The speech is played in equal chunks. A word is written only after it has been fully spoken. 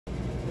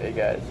Hey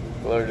guys,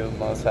 glory to the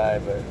Most High,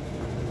 but I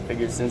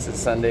figured since it's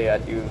Sunday,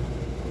 I'd do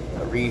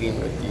a reading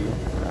with you.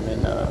 I'm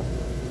in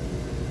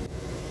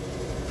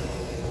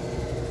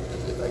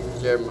like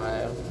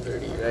Jeremiah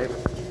 30, right?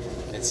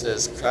 And it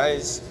says,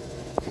 cries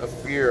of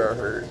fear are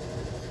heard,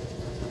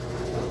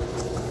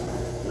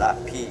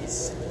 not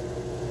peace.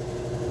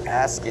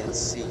 Ask and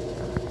see.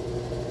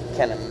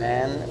 Can a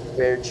man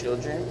bear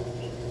children?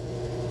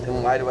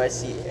 Then why do I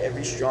see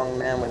every strong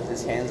man with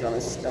his hands on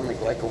his stomach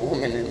like a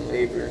woman in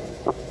labor?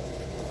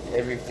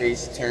 Every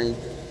face turned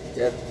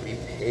deathly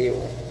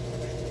pale.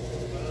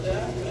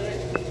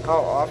 How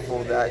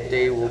awful that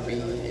day will be,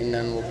 and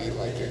none will be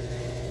like it.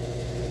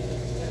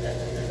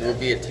 It will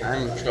be a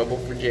time of trouble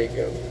for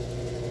Jacob,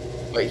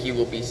 but he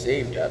will be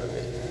saved out of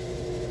it.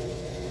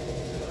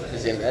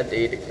 Because in that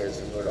day,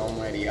 declares the Lord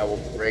Almighty, I will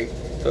break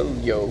the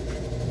yoke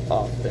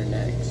off their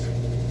necks.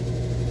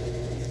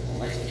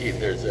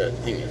 There's a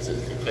thing that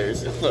says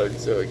declares the Lord,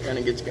 so it kind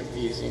of gets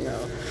confusing now.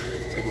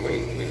 It's like,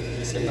 wait,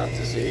 he said not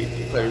to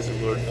say declares the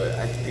Lord, but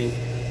I think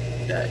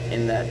that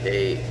in that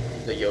day,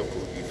 the yoke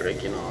will be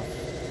breaking off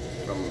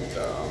from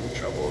the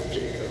trouble of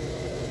Jacob.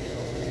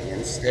 And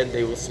instead,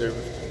 they will serve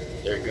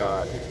their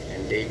God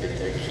and David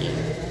their king,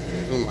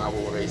 whom I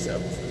will raise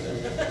up for them.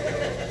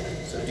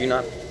 So do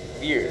not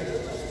fear,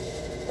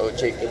 O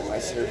Jacob, my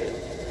servant.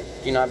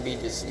 Do not be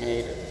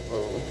dismayed,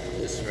 O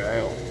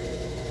Israel.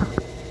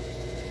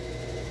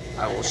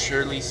 I will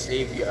surely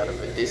save you out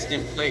of a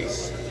distant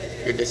place,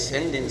 your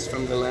descendants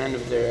from the land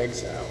of their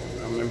exile.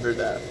 Remember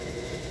that.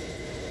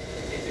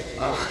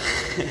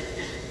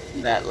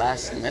 That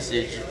last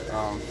message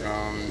from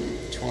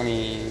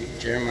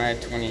Jeremiah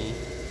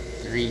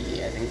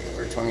 23, I think,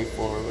 or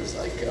 24 was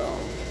like,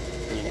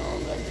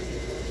 like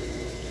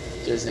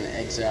there's an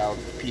exiled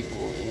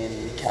people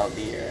in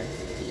Chaldea,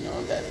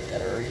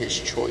 that are his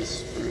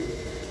choice fruit.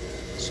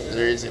 So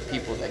there is a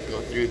people that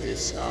go through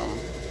this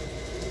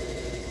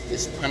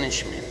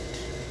punishment,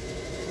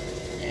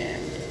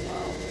 and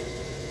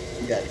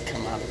you got to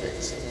come out of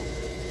it. So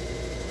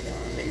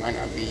they might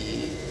not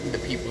be the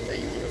people that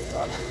you would have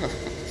thought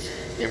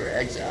of. They were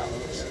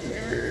exiles.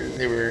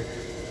 They were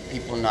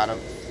people not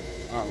of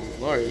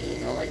glory.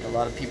 Like a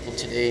lot of people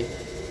today,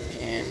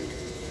 and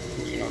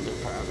they're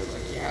proud of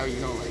like, yeah,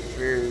 like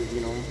we're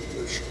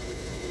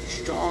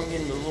strong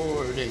in the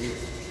Lord,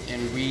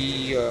 and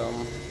we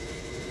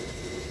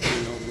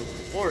look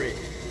for it,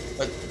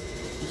 but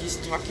he's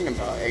talking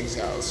about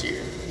exiles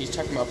here. He's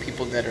talking about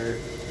people that are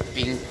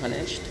being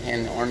punished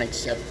and aren't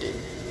accepted.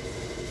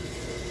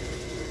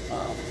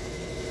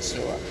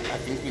 So I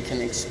think we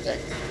can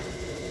expect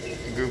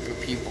a group of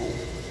people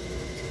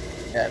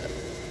that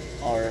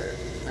are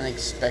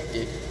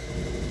unexpected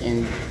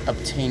in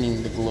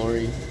obtaining the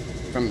glory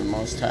from the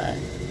Most High.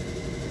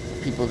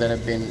 People that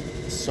have been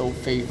so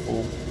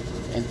faithful,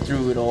 and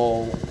through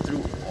all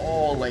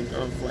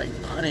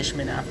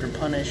punishment after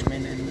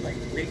punishment, and like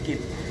wicked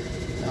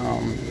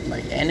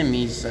like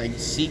enemies like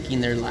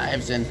seeking their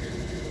lives, and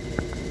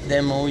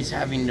them always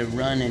having to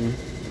run and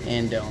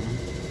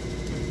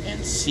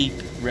seek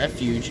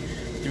refuge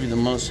through the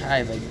Most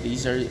High. Like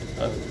these are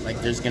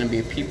there's gonna be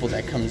a people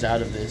that comes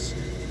out of this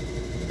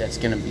that's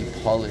gonna be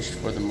polished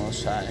for the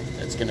Most High.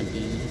 That's gonna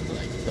be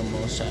like the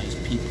Most High's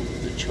people,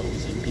 the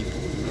chosen people.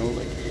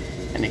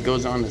 And it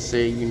goes on to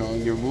say,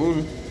 your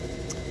wound.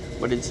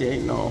 What did it say?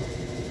 No,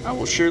 I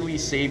will surely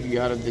save you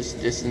out of this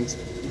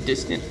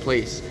distant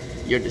place.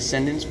 Your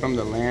descendants from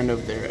the land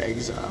of their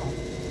exile.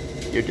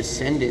 Your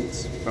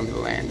descendants from the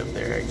land of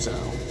their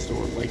exile. So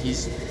he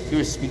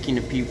was speaking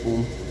to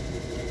people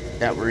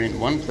that were in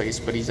one place,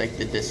 but he's like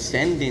the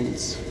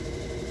descendants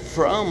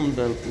from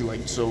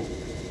so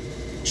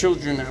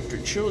children after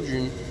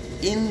children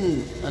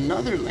in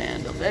another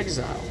land of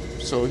exile.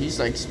 So he's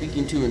like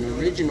speaking to an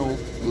original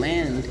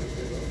land,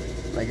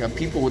 like a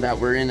people that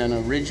were in an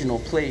original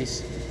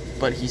place,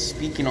 but he's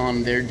speaking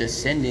on their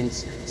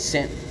descendants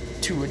sent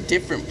to a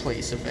different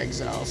place of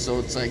exile. So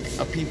it's like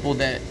a people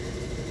that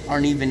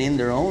aren't even in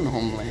their own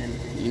homeland,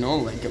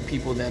 like a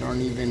people that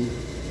aren't even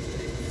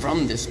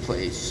from this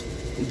place,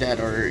 that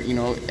are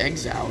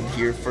exiled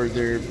here for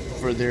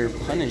their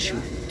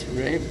punishment,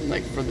 right?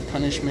 Like for the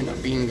punishment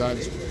of being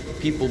God's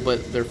people,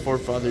 but their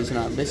forefathers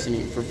not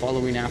listening, for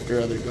following after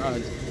other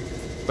gods.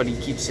 But he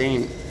keeps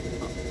saying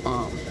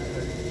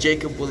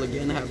Jacob will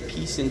again have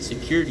peace and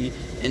security,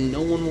 and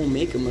no one will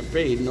make him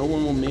afraid. No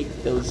one will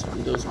make those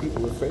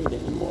people afraid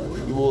anymore.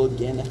 You will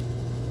again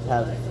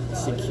have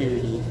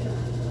security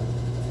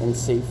and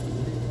safety.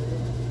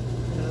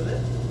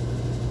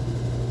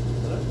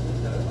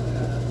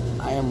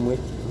 I am with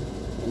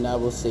you, and I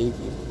will save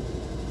you.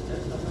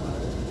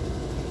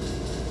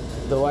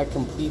 Though I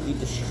completely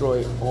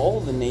destroy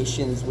all the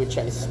nations which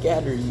I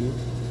scatter you,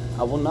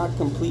 I will not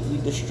completely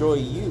destroy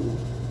you.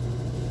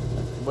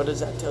 What does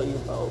that tell you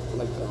about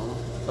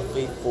a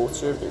faithful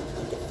servant,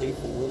 like a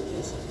faithful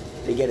witness?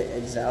 They get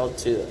exiled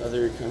to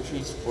other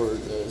countries for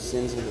the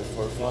sins of their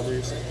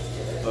forefathers,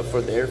 but for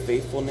their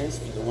faithfulness,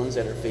 for the ones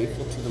that are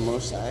faithful to the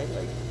Most High,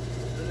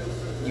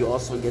 you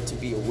also get to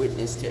be a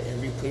witness to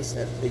every place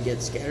that they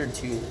get scattered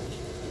to.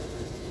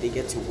 they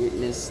get to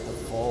witness the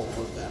fall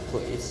of that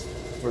place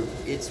for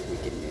its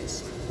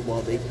wickedness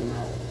while they come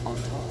out on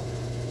top.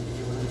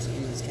 You know what I'm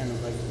saying? It's kind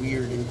of like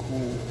weird and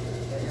cool.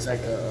 It's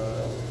like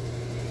a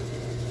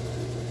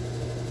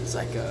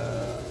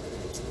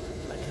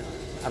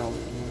I don't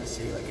want to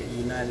say like a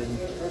united.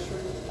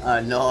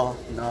 No,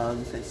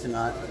 it's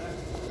not.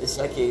 It's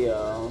like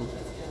a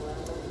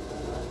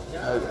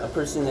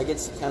person that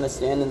gets to kind of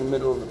stand in the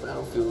middle of the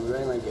battlefield,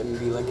 right? Like, and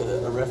be like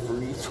a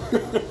referee for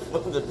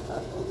the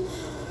battle.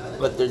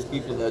 But there's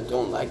people that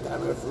don't like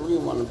that referee,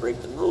 want to break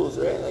the rules,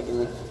 right? Like,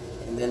 and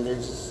then they're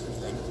just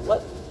like,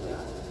 what? Like,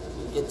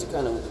 you get to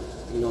kind of,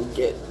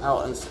 get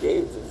out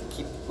unscathed if you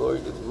keep the glory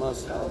to the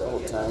Most High the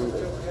whole time.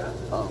 But,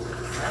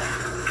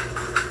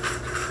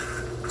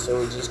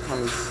 so it just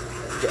comes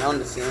down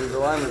to saying,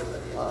 though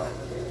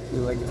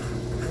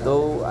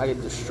I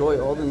destroy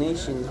all the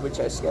nations which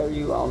I scatter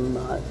you, I'll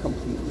not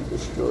completely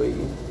destroy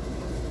you.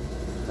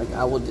 Like,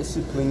 I will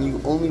discipline you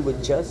only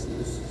with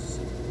justice.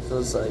 So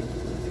it's like,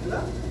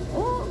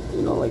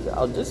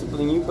 I'll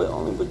discipline you, but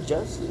only with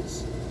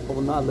justice. I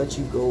will not let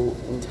you go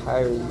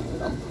entirely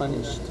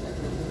unpunished.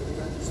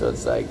 So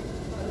it's like,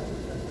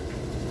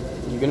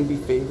 you're gonna be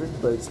favored,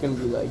 but it's gonna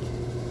be like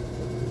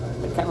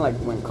kind of like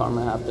when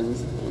karma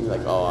happens, and you're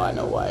like, oh, I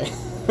know why.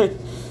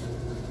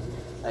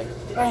 Like,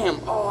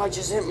 bam, oh, I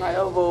just hit my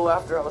elbow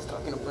after I was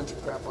talking a bunch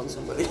of crap on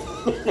somebody.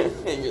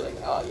 And you're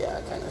like, oh, yeah,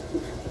 I kind of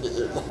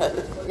deserve that.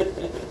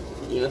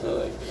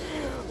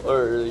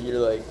 Or you're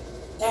like,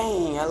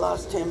 dang, I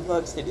lost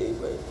 $10 today,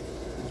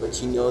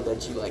 but you know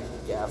that you, like,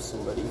 gaffed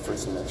somebody for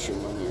some extra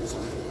money or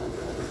something like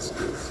that.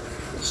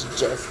 It's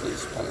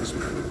justice,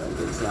 punishment. Like,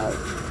 it's not,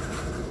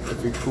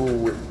 if you're cool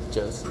with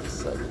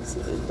justice, like,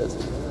 it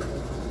doesn't,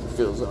 it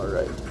feels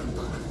alright.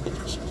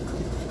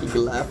 You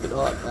can laugh it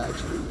off,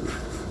 actually.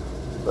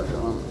 But,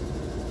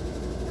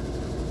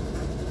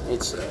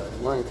 it's,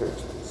 more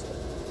encouragement.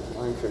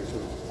 More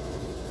encouragement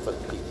for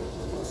the people,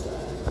 most of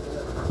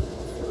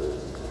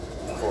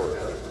for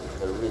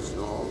the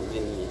original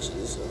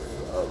lineages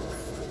of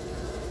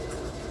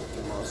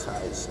the Most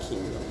High's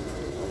kingdom,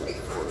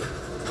 for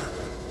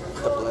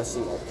the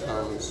blessing that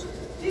comes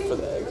for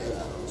the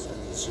exiles. And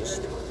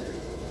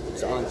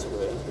it's on its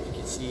way. You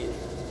can see it,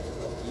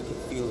 you can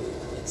feel it.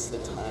 It's the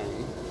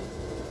time,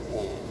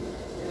 and,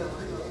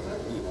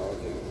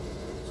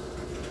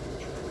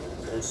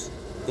 there's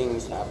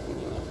things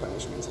happening,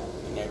 punishments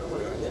happening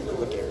everywhere. And then you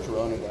look at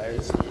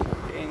coronavirus, and you're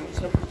like, dang,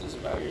 what's up with this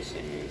virus?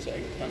 And it's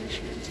like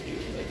punishments, dude.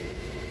 Like,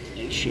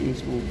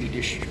 nations will be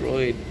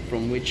destroyed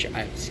from which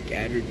I've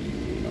scattered you,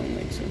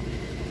 so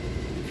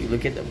if you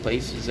look at the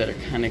places that are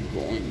kind of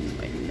going,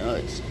 like,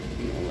 nuts,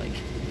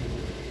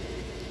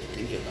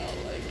 think about,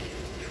 like,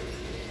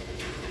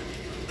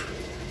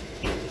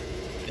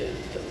 the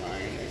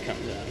line that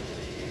comes out of it,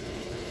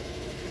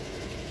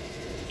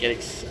 Get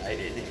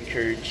excited,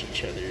 encourage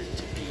each other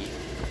to be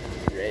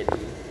ready, 100%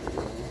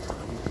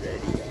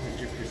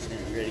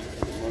 ready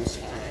for the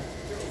Most High,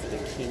 for the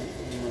King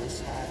of the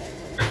Most High,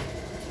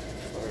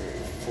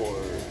 for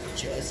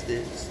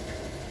justice,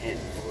 and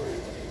for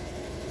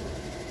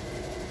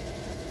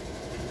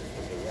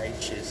the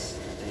righteous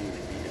thing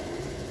to be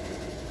done.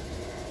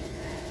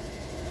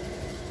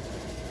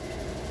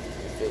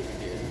 It feels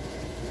good.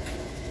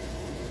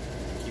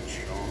 Keep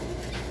strong.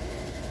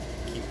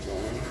 Keep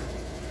going.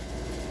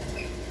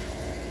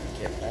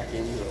 Get back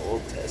into the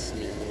Old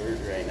Testament word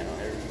right now.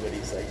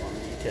 Everybody's like on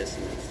New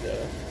Testament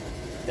stuff.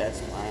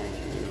 That's mine,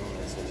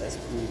 that's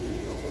cool.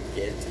 We'll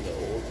get to the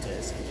Old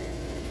Testament.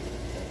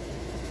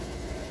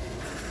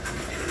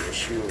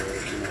 Yeshua,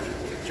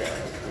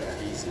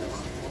 Jesus.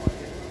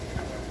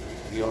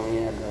 We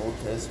only have the Old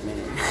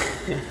Testament.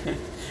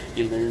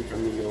 You learn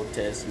from the Old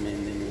Testament,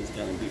 and it's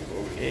gonna be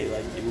okay.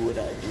 Like, do what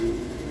I do,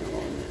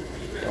 and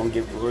don't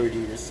give glory to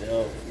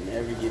yourself.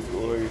 Never give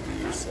glory to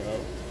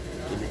yourself.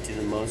 Give it to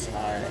the Most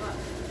High.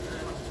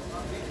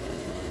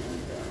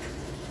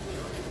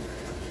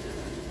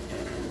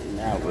 And in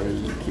that way,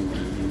 you can be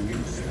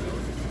used.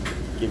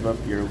 Give up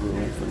your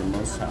will for the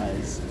Most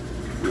High's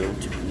will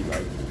to be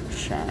like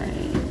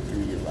shine.